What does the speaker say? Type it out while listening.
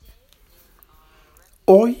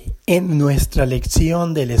Hoy en nuestra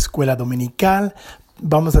lección de la escuela dominical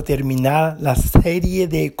vamos a terminar la serie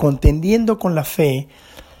de Contendiendo con la Fe.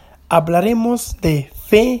 Hablaremos de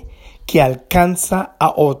fe que alcanza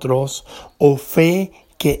a otros o fe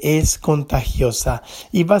que es contagiosa.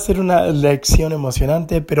 Y va a ser una lección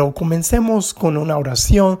emocionante, pero comencemos con una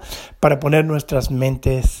oración para poner nuestras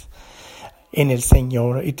mentes en el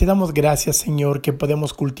Señor. Y te damos gracias, Señor, que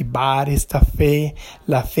podemos cultivar esta fe,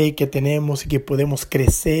 la fe que tenemos y que podemos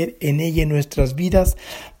crecer en ella en nuestras vidas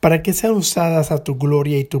para que sean usadas a tu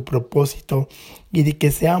gloria y tu propósito, y de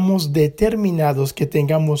que seamos determinados, que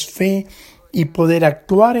tengamos fe y poder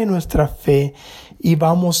actuar en nuestra fe. Y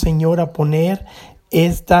vamos, Señor, a poner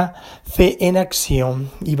esta fe en acción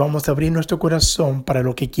y vamos a abrir nuestro corazón para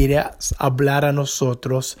lo que quieras hablar a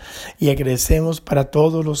nosotros, y agradecemos para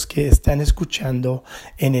todos los que están escuchando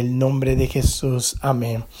en el nombre de Jesús.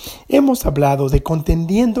 Amén. Hemos hablado de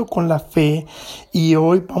contendiendo con la fe y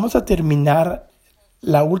hoy vamos a terminar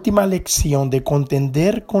la última lección de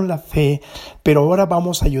contender con la fe, pero ahora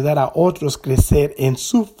vamos a ayudar a otros a crecer en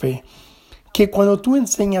su fe. Que cuando tú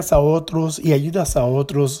enseñas a otros y ayudas a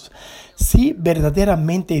otros, sí,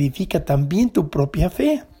 verdaderamente edifica también tu propia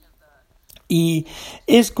fe. Y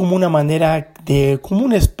es como una manera como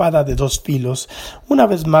una espada de dos filos. Una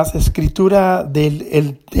vez más, escritura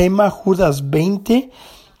del tema Judas 20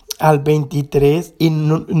 al 23, y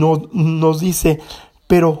nos dice: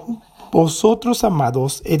 pero vosotros,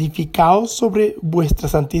 amados, edificaos sobre vuestra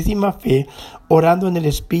santísima fe, orando en el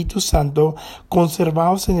Espíritu Santo,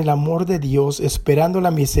 conservaos en el amor de Dios, esperando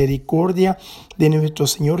la misericordia de nuestro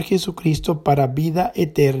Señor Jesucristo para vida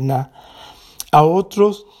eterna. A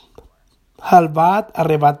otros salvad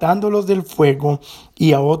arrebatándolos del fuego,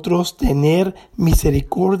 y a otros tener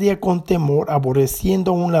misericordia con temor, aborreciendo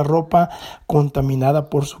aún la ropa contaminada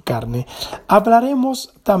por su carne.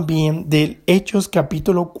 Hablaremos también del Hechos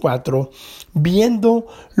capítulo 4, viendo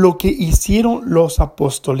lo que hicieron los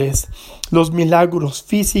apóstoles, los milagros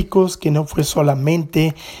físicos, que no fue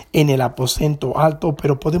solamente en el aposento alto,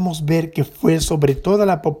 pero podemos ver que fue sobre toda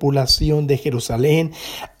la población de Jerusalén,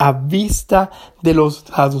 a vista de los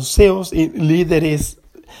saduceos y líderes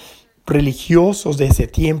religiosos de ese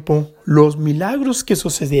tiempo. Los milagros que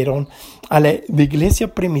sucedieron a la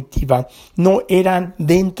iglesia primitiva no eran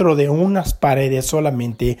dentro de unas paredes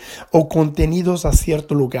solamente o contenidos a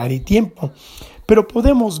cierto lugar y tiempo, pero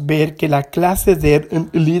podemos ver que la clase de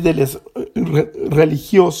líderes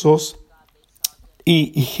religiosos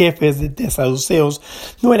y jefes de saduceos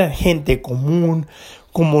no eran gente común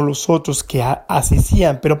como los otros que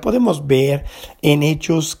asistían, pero podemos ver en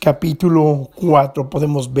Hechos capítulo 4,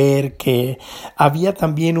 podemos ver que había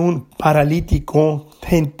también un paralítico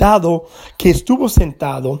que estuvo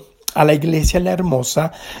sentado a la iglesia la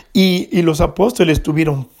hermosa, y los apóstoles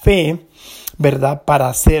tuvieron fe, ¿verdad?, para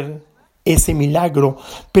hacer ese milagro,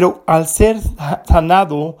 pero al ser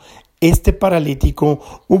sanado este paralítico,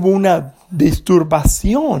 hubo una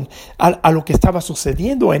disturbación a lo que estaba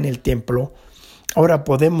sucediendo en el templo. Ahora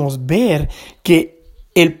podemos ver que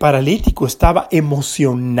el paralítico estaba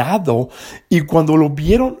emocionado, y cuando lo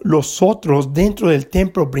vieron los otros dentro del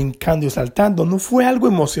templo brincando y saltando, no fue algo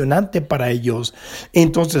emocionante para ellos.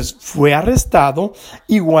 Entonces fue arrestado,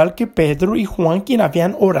 igual que Pedro y Juan, quien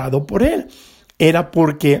habían orado por él. Era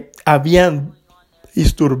porque habían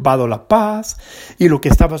disturbado la paz y lo que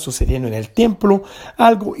estaba sucediendo en el templo,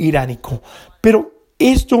 algo iránico. Pero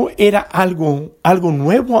esto era algo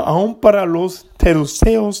nuevo aún para los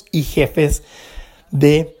saduceos y jefes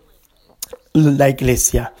de la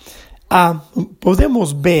iglesia.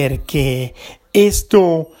 Podemos ver que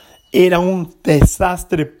esto era un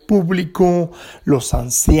desastre público. Los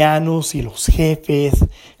ancianos y los jefes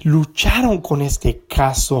lucharon con este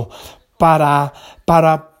caso para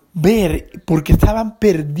ver, porque estaban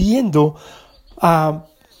perdiendo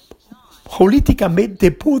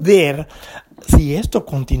políticamente poder si esto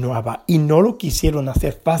continuaba, y no lo quisieron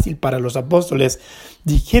hacer fácil para los apóstoles.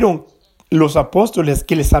 Dijeron los apóstoles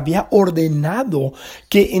que les había ordenado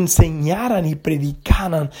que enseñaran y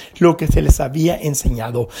predicaran lo que se les había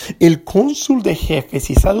enseñado. El cónsul de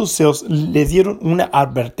jefes y saduceos les dieron una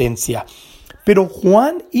advertencia, pero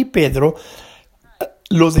Juan y Pedro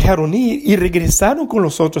los dejaron ir y regresaron con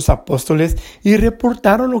los otros apóstoles y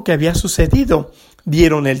reportaron lo que había sucedido.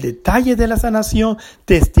 Dieron el detalle de la sanación,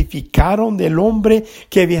 testificaron del hombre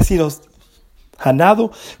que había sido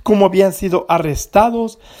sanado, cómo habían sido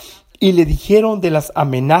arrestados, y le dijeron de las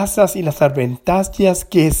amenazas y las advertencias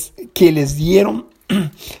que les dieron.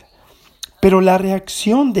 Pero la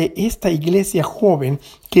reacción de esta iglesia joven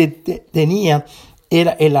que tenía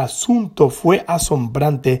el asunto fue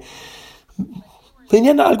asombrante.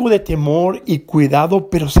 Tenían algo de temor y cuidado,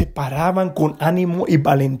 pero se paraban con ánimo y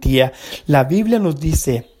valentía. La Biblia nos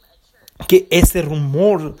dice que ese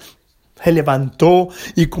rumor se levantó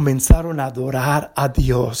y comenzaron a adorar a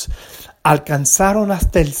Dios. Alcanzaron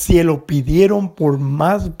hasta el cielo, pidieron por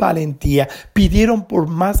más valentía.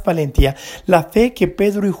 La fe que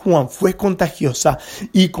Pedro y Juan fue contagiosa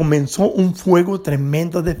y comenzó un fuego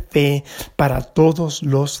tremendo de fe para todos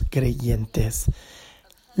los creyentes.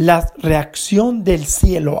 La reacción del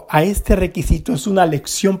cielo a este requisito es una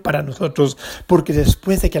lección para nosotros, porque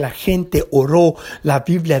después de que la gente oró, la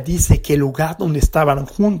Biblia dice que el lugar donde estaban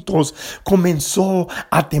juntos comenzó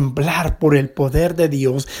a temblar por el poder de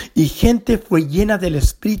Dios, y gente fue llena del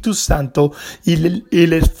Espíritu Santo y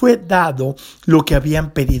les fue dado lo que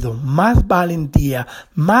habían pedido, más valentía,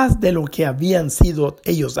 más de lo que habían sido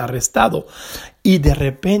ellos arrestados. Y de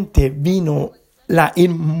repente vino la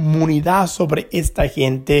inmunidad sobre esta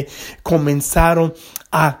gente. Comenzaron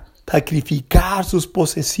a sacrificar sus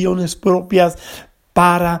posesiones propias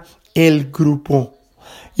para el grupo.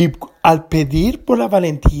 Y al pedir por la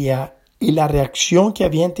valentía y la reacción que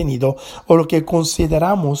habían tenido, o lo que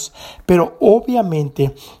consideramos, pero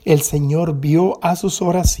obviamente el Señor vio a sus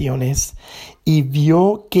oraciones y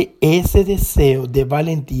vio que ese deseo de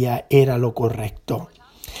valentía era lo correcto.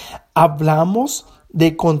 Hablamos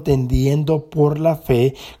de contendiendo por la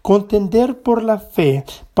fe. Contender por la fe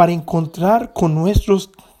para encontrar con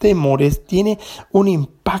nuestros temores tiene un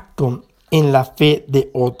impacto en la fe de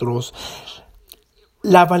otros.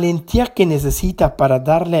 La valentía que necesita para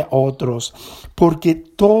darle a otros, porque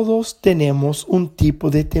todos tenemos un tipo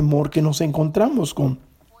de temor que nos encontramos con.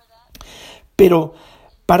 Pero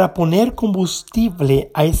para poner combustible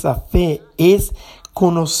a esa fe es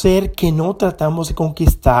conocer que no tratamos de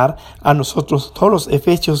conquistar a nosotros solos.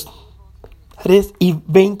 Efesios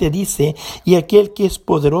 3:20 dice: y aquel que es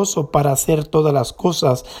poderoso para hacer todas las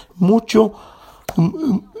cosas mucho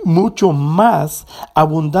más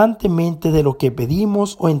abundantemente de lo que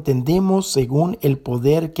pedimos o entendemos, según el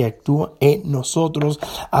poder que actúa en nosotros.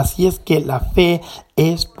 Así es que la fe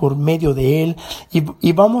es por medio de él.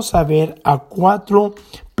 Y vamos a ver a 4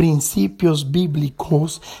 principios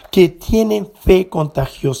bíblicos que tienen fe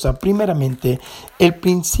contagiosa. Primeramente, el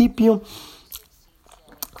principio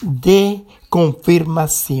de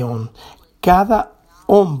confirmación. Cada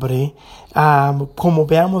hombre, como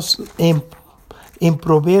veamos en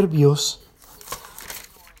Proverbios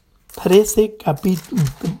 13,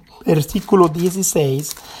 versículo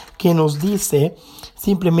 16, que nos dice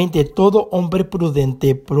simplemente: todo hombre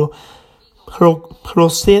prudente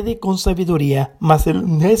procede con sabiduría, mas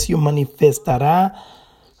el necio manifestará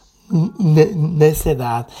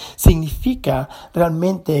necedad. Significa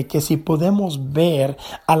realmente que si podemos ver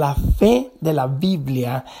a la fe de la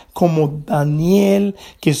Biblia, como Daniel,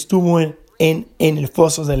 que estuvo en el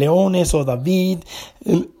foso de leones, o David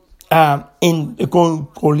con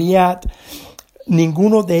Goliat,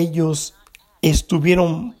 ninguno de ellos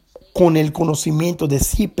estuvieron con el conocimiento de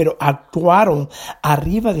sí, pero actuaron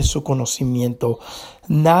arriba de su conocimiento.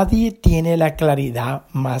 Nadie tiene la claridad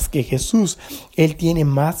más que Jesús. Él tiene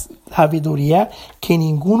más sabiduría que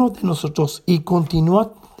ninguno de nosotros y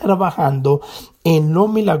continúa trabajando en lo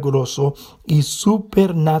milagroso y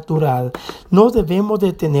supernatural. No debemos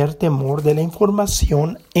de tener temor de la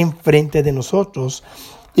información enfrente de nosotros.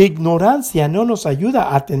 Ignorancia no nos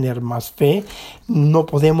ayuda a tener más fe. No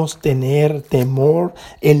podemos tener temor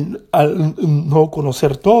al no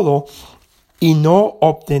conocer todo y no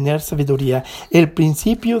obtener sabiduría. El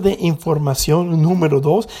principio de información número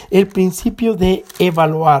 2, el principio de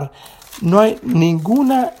evaluar. No hay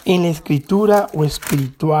ninguna en la escritura o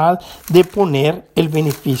espiritual de poner el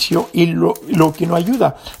beneficio y lo que no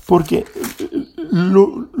ayuda. Porque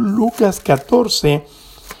Lucas 14,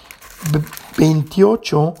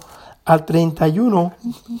 28 al 31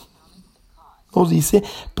 nos dice: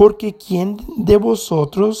 porque quién de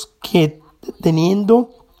vosotros que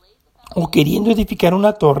teniendo o queriendo edificar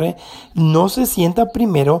una torre no se sienta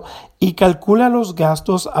primero y calcula los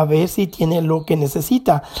gastos a ver si tiene lo que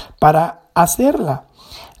necesita para hacerla?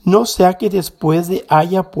 No sea que después de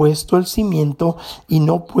haya puesto el cimiento y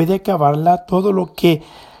no puede acabarla, todo lo que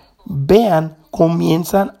vean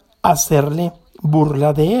comienzan a hacerle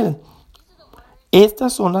burla de él.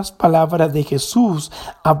 Estas son las palabras de Jesús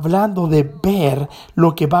hablando de ver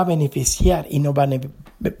lo que va a beneficiar y no va a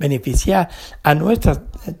beneficiar a nuestras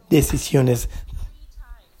decisiones.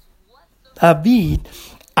 David,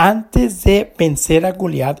 antes de vencer a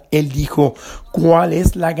Goliat, él dijo: ¿cuál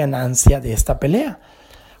es la ganancia de esta pelea?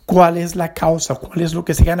 ¿Cuál es la causa? ¿Cuál es lo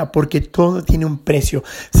que se gana? Porque todo tiene un precio.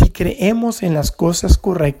 Si creemos en las cosas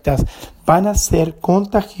correctas, van a ser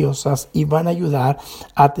contagiosas y van a ayudar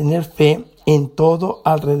a tener fe en todo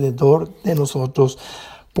alrededor de nosotros.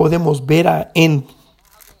 Podemos ver en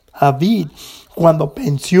David cuando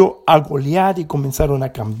venció a Goliat y comenzaron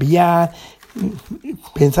a cambiar.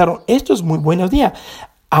 Pensaron, esto es muy buen día.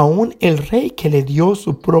 Aún el rey que le dio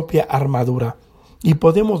su propia armadura. Y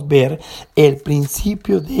podemos ver el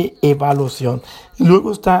principio de evaluación.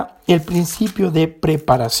 Luego está el principio de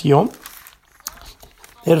preparación.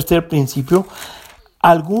 Tercer principio.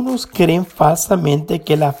 Algunos creen falsamente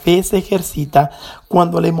que la fe se ejercita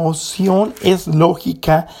cuando la emoción es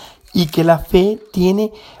lógica y que la fe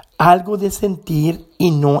tiene algo de sentir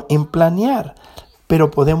y no en planear.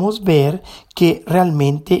 Pero podemos ver que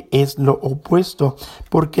realmente es lo opuesto,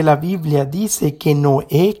 porque la Biblia dice que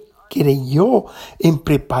Noé creyó en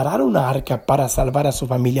preparar una arca para salvar a su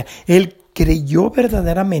familia. Él creyó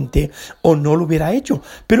verdaderamente o no lo hubiera hecho,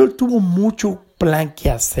 pero él tuvo mucho plan que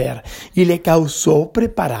hacer y le causó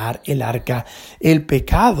preparar el arca. El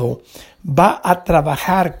pecado va a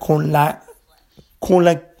trabajar con la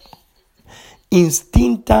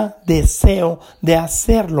instinta deseo de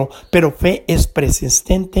hacerlo, pero fe es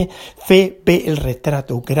persistente, fe ve el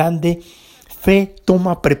retrato grande, fe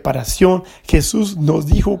toma preparación. Jesús nos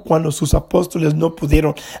dijo cuando sus apóstoles no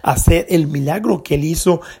pudieron hacer el milagro que él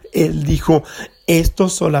hizo, él dijo, esto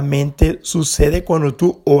solamente sucede cuando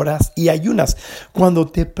tú oras y ayunas. Cuando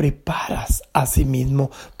te preparas a sí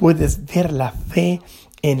mismo, puedes ver la fe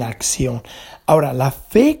en acción. Ahora, la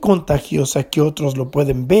fe contagiosa que otros lo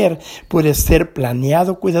pueden ver puede ser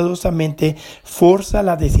planeado cuidadosamente, forza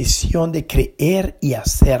la decisión de creer y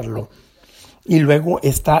hacerlo. Y luego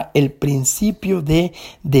está el principio de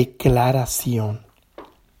declaración.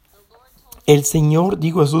 El Señor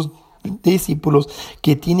dijo a sus discípulos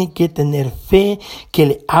que tienen que tener fe, que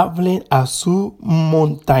le hablen a su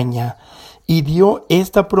montaña. Y dio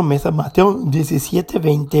esta promesa, Mateo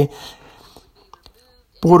 17:20.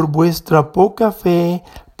 Por vuestra poca fe,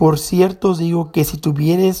 por cierto os digo que si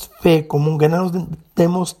tuvieres fe como un grano de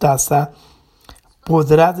mostaza,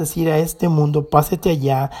 podrás decir a este mundo, pásate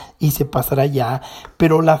allá y se pasará allá.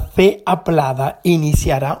 Pero la fe aplada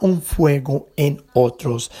iniciará un fuego en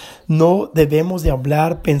otros. No debemos de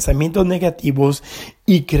hablar pensamientos negativos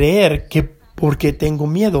y creer que porque tengo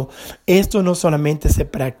miedo. Esto no solamente se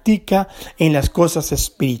practica en las cosas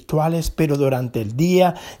espirituales, pero durante el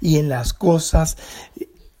día y en las cosas.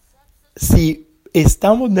 Si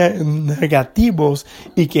estamos negativos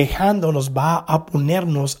y quejándonos, va a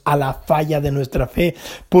ponernos a la falla de nuestra fe,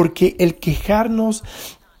 porque el quejarnos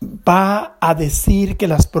va a decir que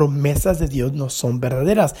las promesas de Dios no son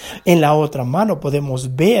verdaderas. En la otra mano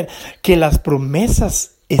podemos ver que las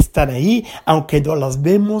promesas están ahí, aunque no las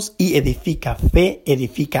vemos, y edifica fe,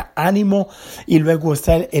 edifica ánimo. Y luego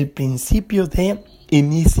está el principio de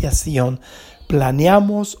iniciación.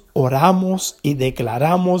 Planeamos, oramos y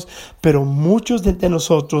declaramos, pero muchos de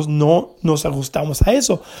nosotros no nos ajustamos a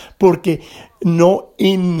eso porque no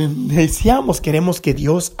iniciamos. Queremos que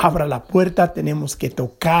Dios abra la puerta, tenemos que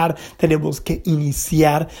tocar, tenemos que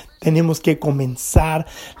iniciar, tenemos que comenzar.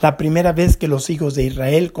 La primera vez que los hijos de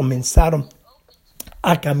Israel comenzaron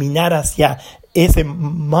a caminar hacia ese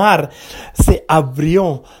mar, se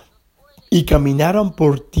abrió y caminaron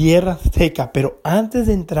por tierra seca, pero antes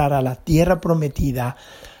de entrar a la tierra prometida,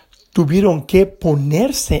 tuvieron que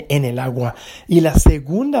ponerse en el agua. Y la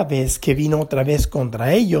segunda vez que vino otra vez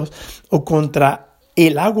contra ellos, o contra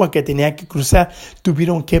el agua que tenía que cruzar,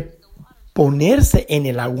 tuvieron que ponerse en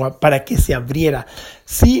el agua para que se abriera.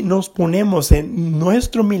 Si nos ponemos en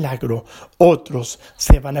nuestro milagro, otros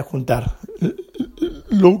se van a juntar.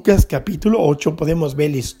 Lucas capítulo 8 podemos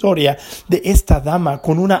ver la historia de esta dama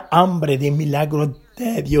con una hambre de milagro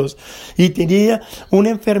de Dios y tenía una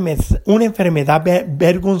enfermedad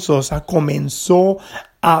vergonzosa. Comenzó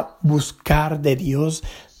a buscar de Dios,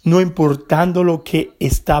 no importando lo que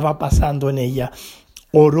estaba pasando en ella.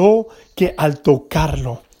 Oró que al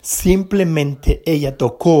tocarlo, simplemente ella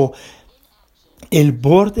tocó el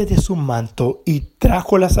borde de su manto y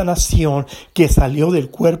trajo la sanación que salió del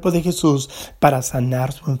cuerpo de Jesús para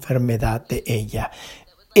sanar su enfermedad de ella.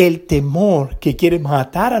 El temor que quiere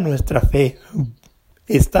matar a nuestra fe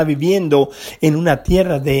está viviendo en una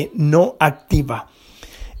tierra de no activa.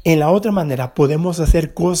 En la otra manera podemos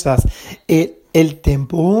hacer cosas. El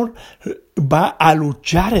temor va a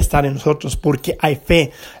luchar a estar en nosotros porque hay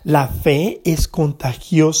fe. La fe es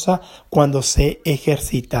contagiosa cuando se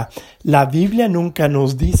ejercita. La Biblia nunca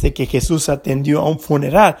nos dice que Jesús atendió a un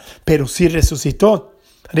funeral, pero sí resucitó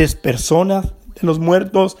 3 personas de los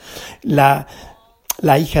muertos. La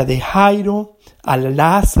la hija de Jairo, a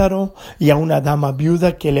Lázaro y a una dama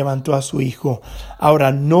viuda que levantó a su hijo.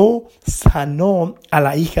 Ahora no sanó a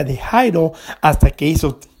la hija de Jairo hasta que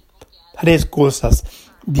hizo 3 cosas.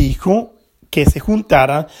 Dijo que se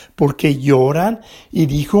juntaran porque lloran, y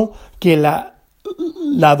dijo que la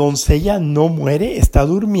doncella no muere, está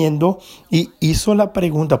durmiendo, y hizo la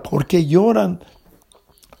pregunta: ¿por qué lloran?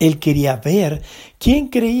 Él quería ver quién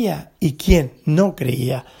creía y quién no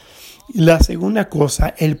creía. La segunda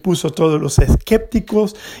cosa, él puso todos los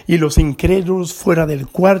escépticos y los incrédulos fuera del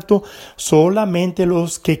cuarto. Solamente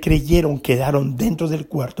los que creyeron quedaron dentro del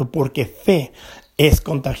cuarto, porque fe es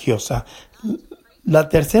contagiosa. La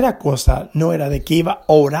tercera cosa no era de que iba a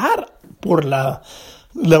orar por la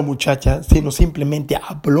muchacha, sino simplemente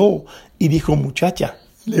habló y dijo: muchacha,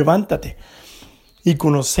 levántate. Y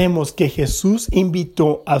conocemos que Jesús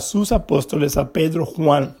invitó a sus apóstoles, a Pedro,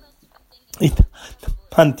 Juan y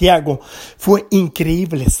Santiago. Fue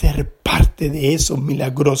increíble ser parte de eso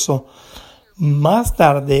milagroso. Más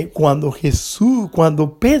tarde,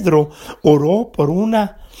 cuando Pedro oró por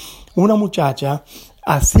una muchacha,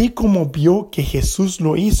 así como vio que Jesús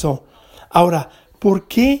lo hizo. Ahora, ¿por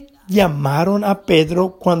qué llamaron a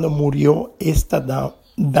Pedro cuando murió esta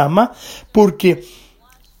dama? Porque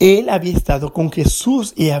él había estado con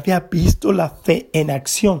Jesús y había visto la fe en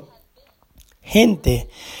acción. Gente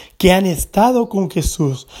que han estado con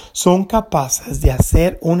Jesús son capaces de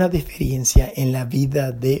hacer una diferencia en la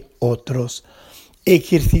vida de otros.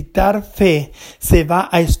 Ejercitar fe se va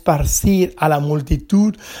a esparcir a la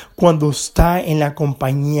multitud cuando está en la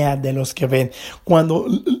compañía de los que ven. Cuando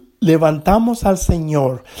levantamos al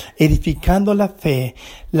Señor, edificando la fe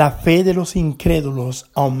de los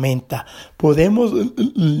incrédulos aumenta. Podemos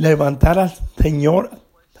levantar al Señor de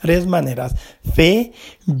 3 maneras: fe,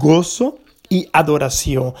 gozo y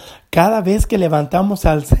adoración. Cada vez que levantamos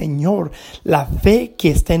al Señor, la fe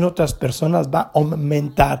que está en otras personas va a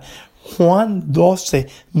aumentar. Juan 12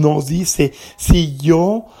 nos dice: si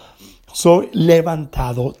yo soy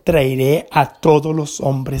levantado, traeré a todos los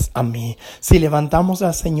hombres a mí. Si levantamos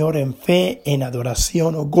al Señor en fe, en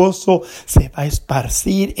adoración o gozo, se va a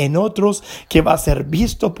esparcir en otros, que va a ser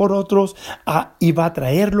visto por otros, y va a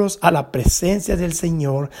traerlos a la presencia del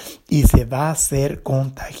Señor, y se va a hacer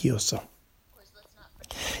contagioso.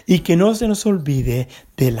 Y que no se nos olvide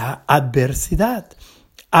de la adversidad.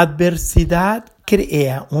 Adversidad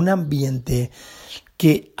crea un ambiente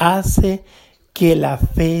que hace que la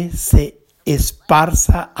fe se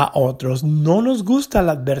esparza a otros. No nos gusta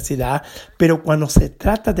la adversidad, pero cuando se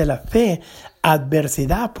trata de la fe,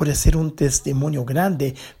 adversidad puede ser un testimonio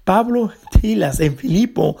grande. Pablo y Silas en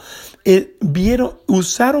Filipo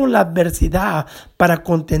usaron la adversidad para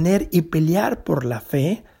contener y pelear por la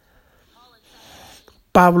fe.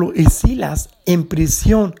 Pablo y Silas en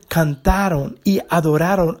prisión cantaron y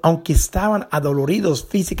adoraron, aunque estaban adoloridos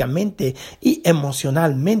físicamente y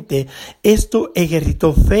emocionalmente. Esto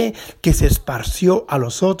ejercitó fe que se esparció a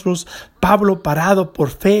los otros. Pablo, parado por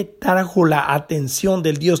fe, trajo la atención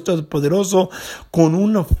del Dios Todopoderoso con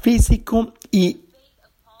un físico y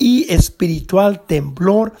espiritual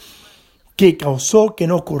temblor que causó que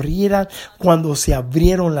no corriera cuando se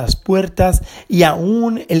abrieron las puertas, y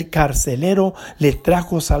aún el carcelero le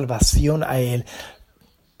trajo salvación a él.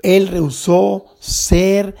 Él rehusó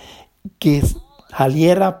que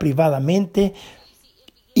saliera privadamente,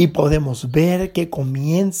 y podemos ver que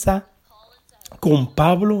comienza con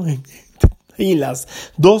Pablo y las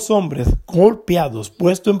 2 hombres golpeados,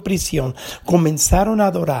 puestos en prisión, comenzaron a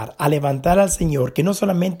adorar, a levantar al Señor, que no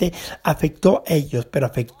solamente afectó a ellos, pero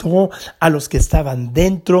afectó a los que estaban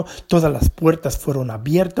dentro. Todas las puertas fueron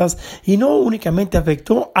abiertas, y no únicamente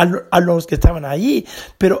afectó a los que estaban allí,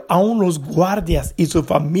 pero aún los guardias y su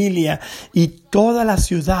familia, y toda la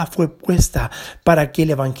ciudad fue puesta para que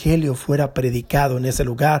el evangelio fuera predicado en ese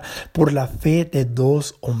lugar por la fe de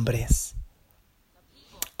 2 hombres.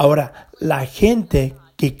 Ahora, la gente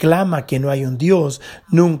que clama que no hay un Dios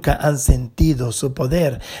nunca han sentido su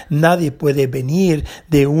poder. Nadie puede venir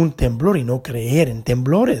de un temblor y no creer en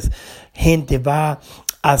temblores. Gente va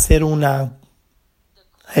a hacer una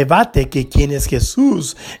debate que quién es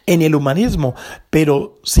Jesús en el humanismo,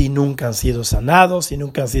 pero si nunca han sido sanados, si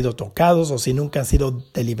nunca han sido tocados, o si nunca han sido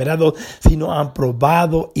deliberados, si no han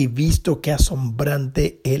probado y visto qué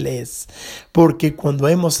asombrante Él es. Porque cuando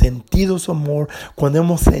hemos sentido su amor, cuando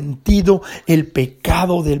hemos sentido el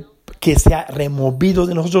pecado que se ha removido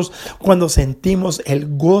de nosotros, cuando sentimos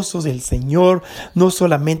el gozo del Señor, no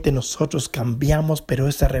solamente nosotros cambiamos, pero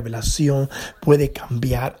esa revelación puede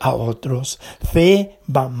cambiar a otros. Fe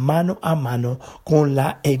va mano a mano con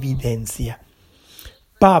la evidencia.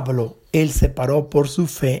 Pablo, él se paró por su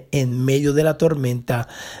fe en medio de la tormenta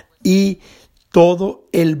y todo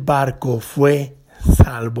el barco fue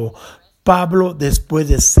salvo. Pablo, después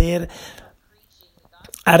de ser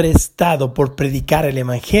arrestado por predicar el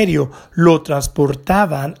evangelio, lo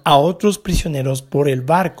transportaban a otros prisioneros por el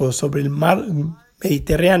barco sobre el mar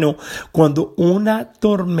Mediterráneo cuando una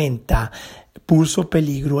tormenta puso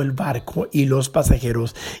peligro el barco y los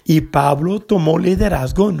pasajeros, y Pablo tomó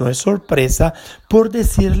liderazgo, no es sorpresa, por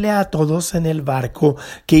decirle a todos en el barco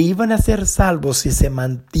que iban a ser salvos si se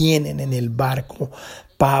mantienen en el barco.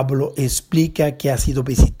 Pablo explica que ha sido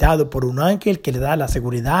visitado por un ángel que le da la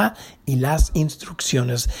seguridad y las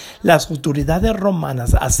instrucciones. Las autoridades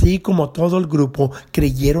romanas, así como todo el grupo,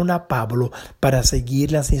 creyeron a Pablo para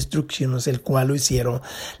seguir las instrucciones, el cual lo hicieron.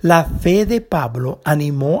 La fe de Pablo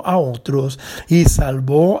animó a otros y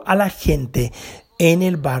salvó a la gente en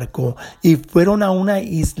el barco, y fueron a una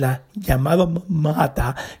isla llamada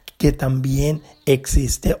Malta, que también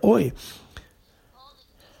existe hoy.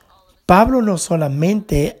 Pablo no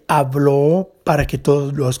solamente habló para que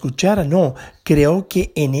todos lo escucharan, no, creo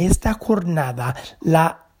que en esta jornada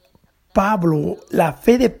la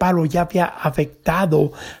fe de Pablo ya había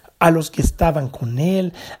afectado a los que estaban con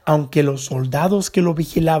él, aunque los soldados que lo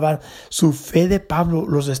vigilaban, su fe de Pablo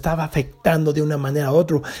los estaba afectando de una manera u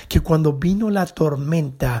otra, que cuando vino la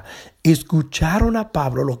tormenta, escucharon a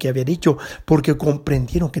Pablo lo que había dicho, porque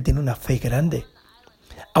comprendieron que tiene una fe grande.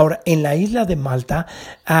 Ahora, en la isla de Malta,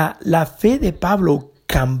 la fe de Pablo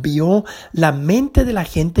cambió la mente de la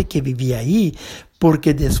gente que vivía ahí,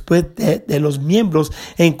 porque después de los miembros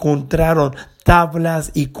encontraron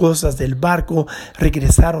tablas y cosas del barco,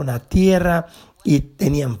 regresaron a tierra y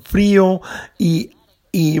tenían frío y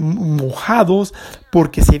mojados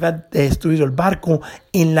porque se iba a destruir el barco.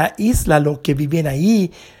 En la isla, lo que vivían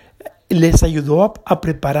ahí les ayudó a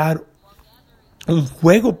preparar un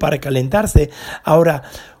fuego para calentarse. Ahora,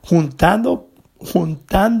 juntando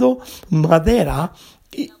madera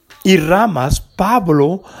y ramas,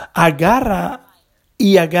 Pablo agarra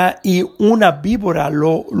y una víbora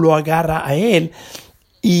lo agarra a él,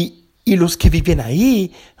 y los que viven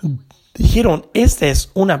ahí dijeron: esta es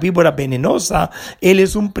una víbora venenosa, él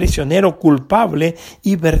es un prisionero culpable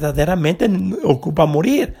y verdaderamente ocupa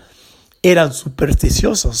morir. Eran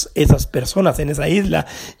supersticiosos esas personas en esa isla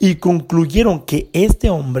y concluyeron que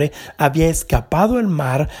este hombre había escapado del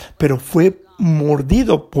mar, pero fue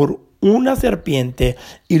mordido por una serpiente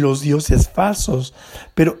y los dioses falsos,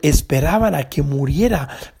 pero esperaban a que muriera.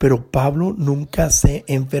 Pero Pablo nunca se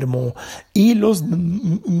enfermó, y los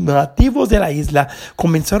nativos de la isla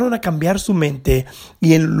comenzaron a cambiar su mente,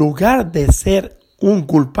 y en lugar de ser un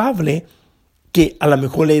culpable, que a lo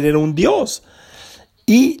mejor él era un dios,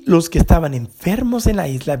 y los que estaban enfermos en la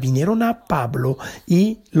isla vinieron a Pablo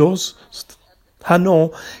y los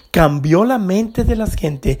sanó. Cambió la mente de la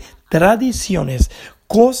gente, tradiciones,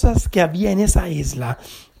 cosas que había en esa isla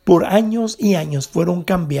por años y años fueron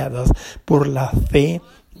cambiadas por la fe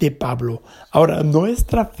de Pablo. Ahora,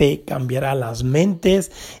 nuestra fe cambiará las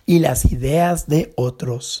mentes y las ideas de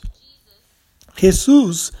otros.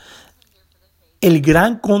 Jesús, el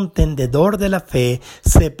gran contendedor de la fe,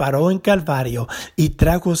 se paró en Calvario y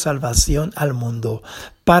trajo salvación al mundo.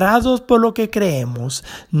 Parados por lo que creemos,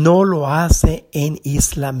 no lo hace en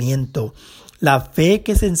aislamiento. La fe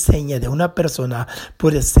que se enseña de una persona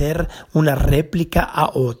puede ser una réplica a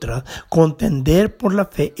otra. Contender por la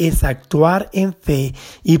fe es actuar en fe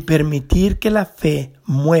y permitir que la fe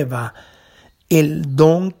mueva el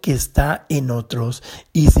don que está en otros,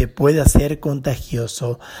 y se puede hacer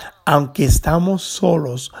contagioso. Aunque estamos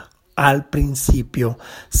solos al principio,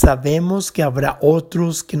 sabemos que habrá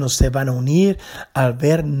otros que nos se van a unir al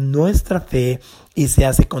ver nuestra fe y se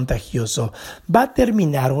hace contagioso. Va a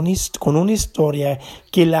terminar con una historia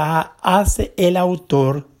que la hace el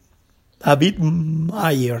autor David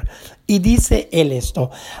Mayer, y dice él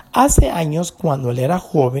esto: hace años, cuando él era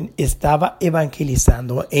joven, estaba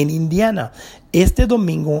evangelizando en Indiana. Este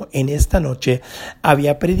domingo, en esta noche,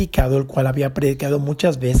 había predicado, el cual había predicado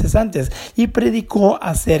muchas veces antes, y predicó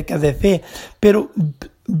acerca de fe, pero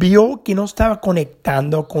vio que no estaba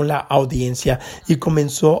conectando con la audiencia y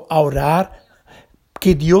comenzó a orar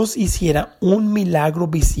que Dios hiciera un milagro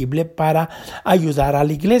visible para ayudar a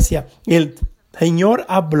la iglesia. El Señor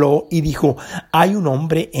habló y dijo: hay un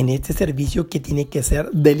hombre en este servicio que tiene que ser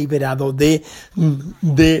deliberado de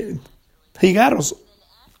cigarros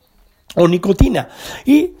o nicotina.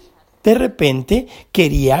 Y de repente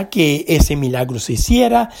quería que ese milagro se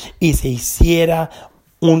hiciera y se hiciera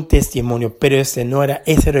un testimonio, pero ese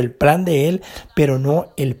era el plan de él, pero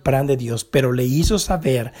no el plan de Dios. Pero le hizo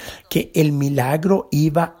saber que el milagro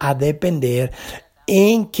iba a depender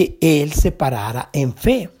en que él se parara en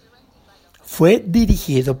fe. Fue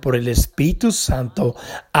dirigido por el Espíritu Santo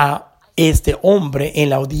a este hombre en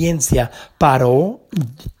la audiencia. Paró,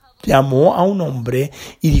 llamó a un hombre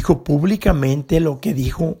y dijo públicamente lo que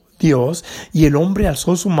dijo Dios, y el hombre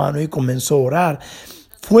alzó su mano y comenzó a orar.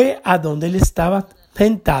 Fue a donde él estaba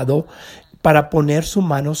sentado para poner su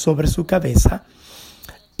mano sobre su cabeza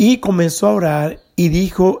y comenzó a orar y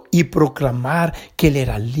dijo y proclamar que él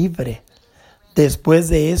era libre. Después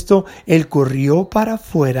de esto, él corrió para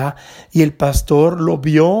afuera y el pastor lo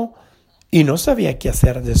vio y no sabía qué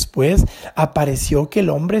hacer después. Apareció que el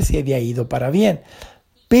hombre se había ido para bien.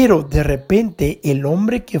 Pero de repente el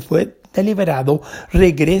hombre que fue deliberado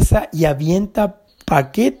regresa y avienta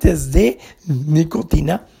paquetes de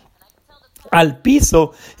nicotina al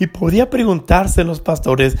piso, y podía preguntarse los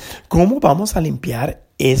pastores, ¿cómo vamos a limpiar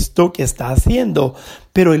esto que está haciendo?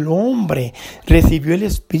 Pero el hombre recibió el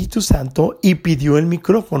Espíritu Santo y pidió el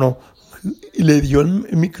micrófono. Le dio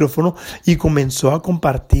el micrófono y comenzó a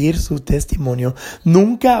compartir su testimonio.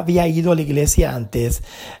 Nunca había ido a la iglesia antes.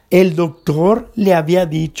 El doctor le había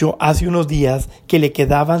dicho hace unos días que le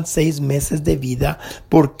quedaban 6 meses de vida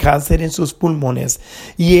por cáncer en sus pulmones.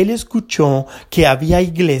 Y él escuchó que había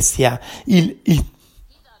iglesia y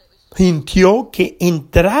sintió que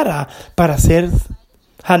entrara para ser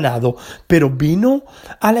sanado. Pero vino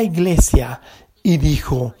a la iglesia y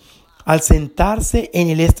dijo, al sentarse en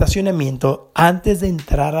el estacionamiento antes de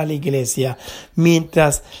entrar a la iglesia,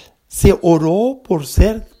 mientras se oró por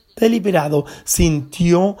ser deliberado,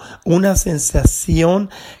 sintió una sensación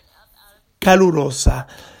calurosa.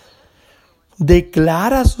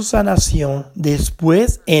 Declara su sanación.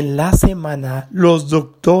 Después, en la semana, los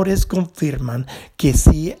doctores confirman que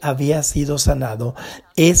sí había sido sanado.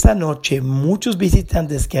 Esa noche, muchos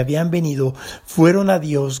visitantes que habían venido fueron a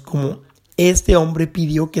Dios como este hombre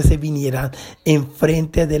pidió que se vinieran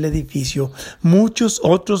enfrente del edificio. Muchos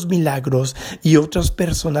otros milagros y otras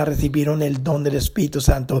personas recibieron el don del Espíritu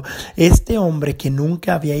Santo. Este hombre que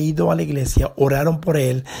nunca había ido a la iglesia, oraron por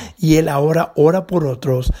él y él ahora ora por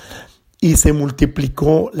otros. Y se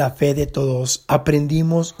multiplicó la fe de todos.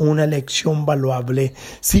 Aprendimos una lección valuable.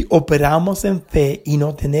 Si operamos en fe y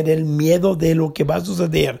no tener el miedo de lo que va a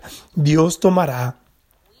suceder, Dios tomará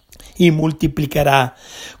y multiplicará.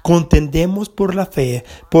 Contendemos por la fe,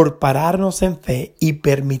 por pararnos en fe y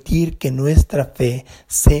permitir que nuestra fe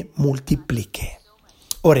se multiplique.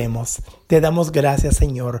 Oremos. Te damos gracias,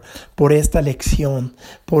 Señor, por esta lección,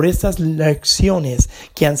 por estas lecciones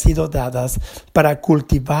que han sido dadas para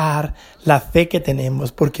cultivar la fe que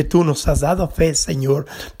tenemos, porque tú nos has dado fe, Señor,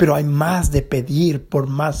 pero hay más de pedir por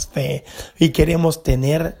más fe y queremos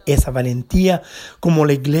tener esa valentía como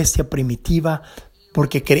la iglesia primitiva,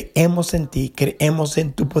 porque creemos en ti, creemos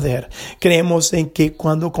en tu poder, creemos en que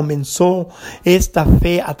cuando comenzó esta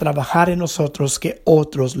fe a trabajar en nosotros, que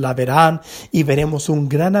otros la verán y veremos un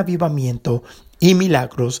gran avivamiento y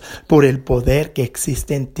milagros por el poder que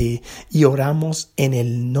existe en ti. Y oramos en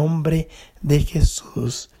el nombre de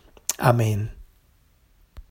Jesús. Amén.